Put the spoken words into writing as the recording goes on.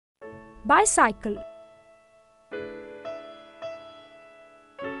Bicycle.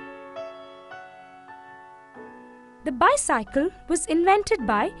 The bicycle was invented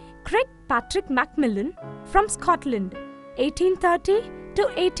by Craig Patrick Macmillan from Scotland, 1830 to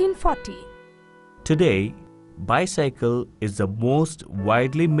 1840. Today, bicycle is the most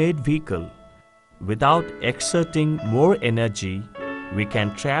widely made vehicle. Without exerting more energy, we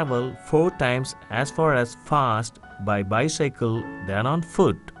can travel 4 times as far as fast by bicycle than on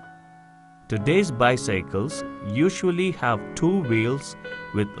foot. Today's bicycles usually have 2 wheels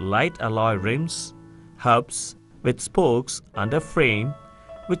with light alloy rims, hubs with spokes and a frame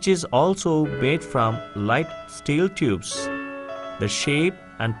which is also made from light steel tubes. The shape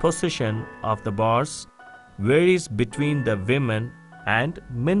and position of the bars varies between the women and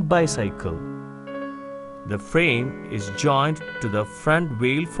men bicycle. The frame is joined to the front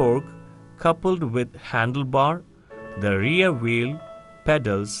wheel fork coupled with handlebar. The rear wheel,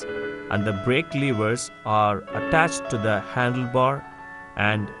 pedals and the brake levers are attached to the handlebar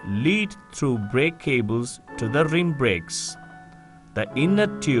and lead through brake cables to the rim brakes. The inner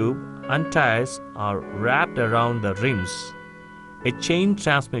tube and tires are wrapped around the rims. A chain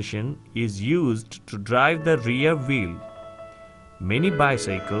transmission is used to drive the rear wheel. Many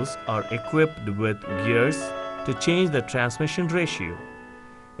bicycles are equipped with gears to change the transmission ratio.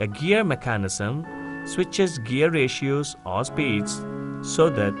 A gear mechanism switches gear ratios or speeds so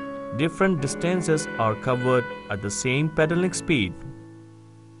that different distances are covered at the same pedaling speed.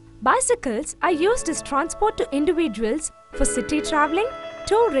 Bicycles are used as transport to individuals for city traveling,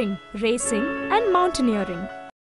 touring, racing and mountaineering.